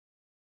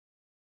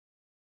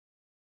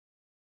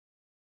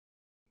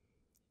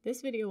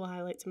This video will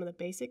highlight some of the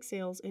basic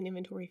sales and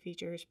inventory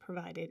features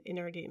provided in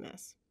our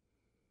DMS.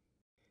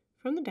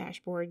 From the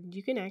dashboard,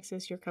 you can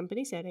access your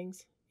company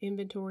settings,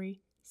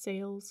 inventory,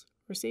 sales,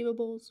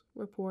 receivables,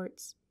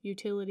 reports,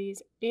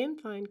 utilities,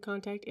 and find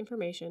contact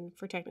information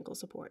for technical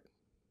support.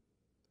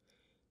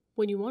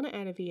 When you want to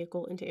add a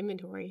vehicle into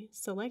inventory,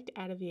 select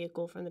Add a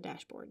Vehicle from the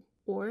dashboard,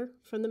 or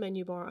from the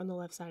menu bar on the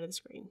left side of the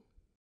screen.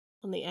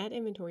 On the Add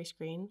Inventory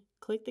screen,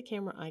 click the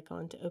camera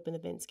icon to open the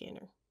bin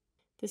scanner.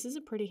 This is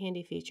a pretty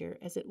handy feature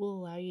as it will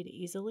allow you to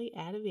easily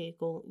add a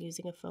vehicle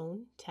using a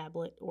phone,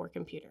 tablet, or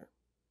computer.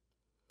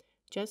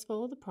 Just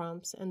follow the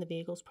prompts and the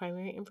vehicle's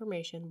primary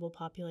information will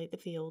populate the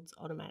fields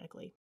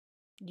automatically.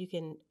 You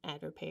can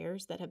add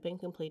repairs that have been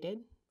completed,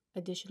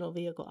 additional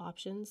vehicle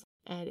options,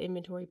 add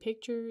inventory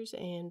pictures,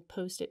 and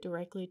post it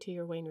directly to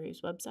your Wayne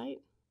Reaves website.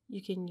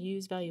 You can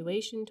use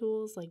valuation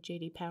tools like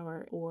JD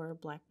Power or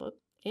Black Book.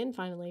 And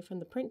finally, from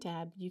the Print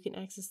tab, you can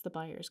access the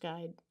buyer's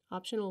guide,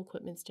 optional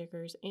equipment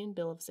stickers, and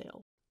bill of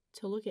sale.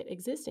 To look at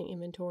existing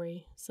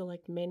inventory,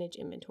 select Manage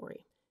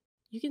Inventory.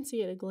 You can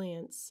see at a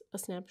glance a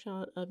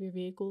snapshot of your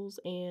vehicles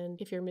and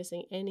if you're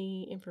missing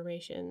any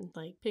information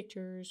like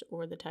pictures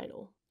or the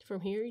title.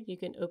 From here, you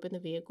can open the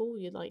vehicle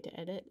you'd like to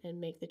edit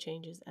and make the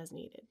changes as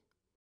needed.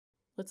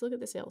 Let's look at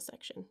the sales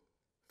section.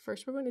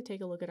 First, we're going to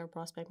take a look at our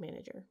Prospect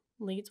Manager.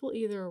 Leads will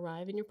either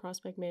arrive in your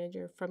Prospect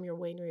Manager from your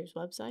Wayne Reaves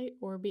website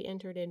or be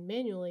entered in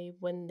manually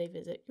when they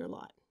visit your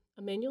lot.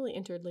 A manually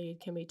entered lead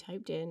can be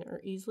typed in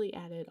or easily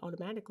added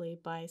automatically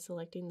by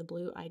selecting the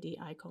blue ID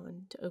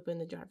icon to open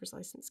the driver's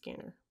license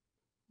scanner.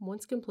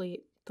 Once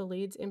complete, the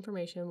lead's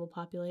information will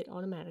populate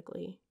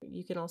automatically.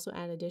 You can also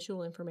add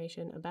additional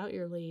information about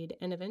your lead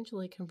and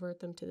eventually convert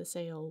them to the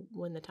sale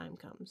when the time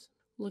comes.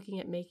 Looking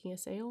at making a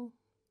sale,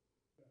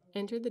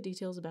 enter the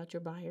details about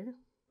your buyer.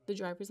 The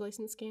driver's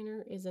license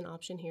scanner is an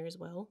option here as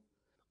well.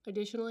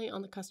 Additionally,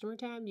 on the Customer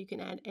tab, you can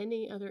add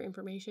any other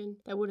information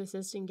that would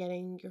assist in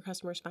getting your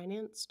customers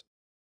financed.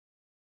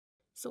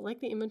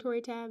 Select the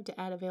Inventory tab to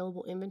add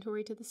available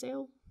inventory to the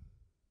sale.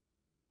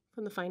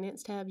 From the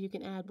Finance tab, you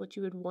can add what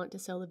you would want to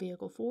sell the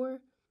vehicle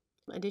for.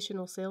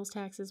 Additional sales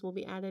taxes will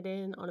be added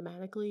in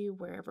automatically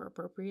wherever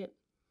appropriate.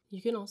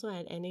 You can also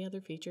add any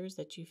other features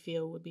that you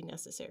feel would be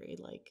necessary,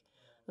 like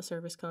a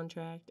service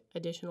contract,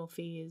 additional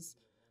fees,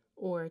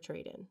 or a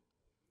trade-in.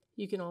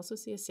 You can also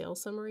see a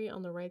sales summary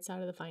on the right side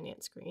of the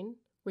Finance screen,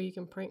 where you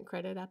can print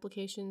credit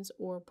applications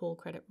or pull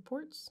credit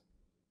reports.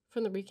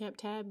 From the Recap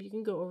tab, you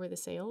can go over the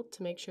sale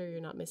to make sure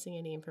you're not missing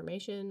any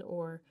information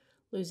or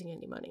losing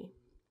any money.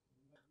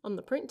 On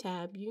the Print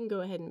tab, you can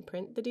go ahead and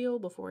print the deal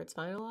before it's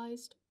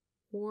finalized,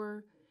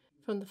 or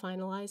from the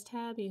Finalize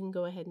tab, you can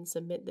go ahead and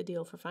submit the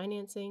deal for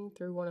financing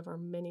through one of our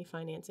many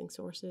financing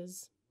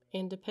sources,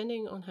 and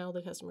depending on how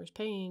the customer is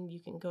paying,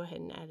 you can go ahead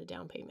and add a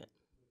down payment.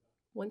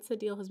 Once the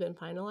deal has been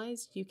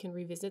finalized, you can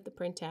revisit the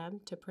Print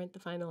tab to print the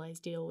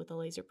finalized deal with a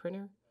laser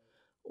printer,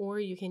 or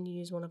you can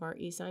use one of our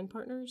e-sign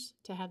partners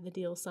to have the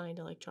deal signed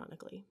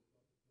electronically.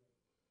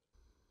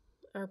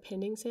 Our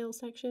pending sales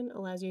section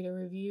allows you to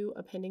review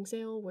a pending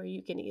sale where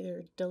you can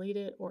either delete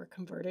it or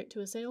convert it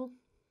to a sale.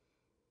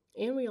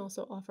 And we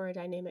also offer a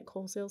dynamic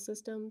wholesale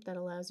system that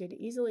allows you to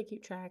easily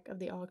keep track of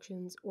the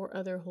auctions or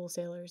other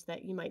wholesalers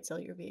that you might sell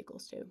your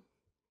vehicles to.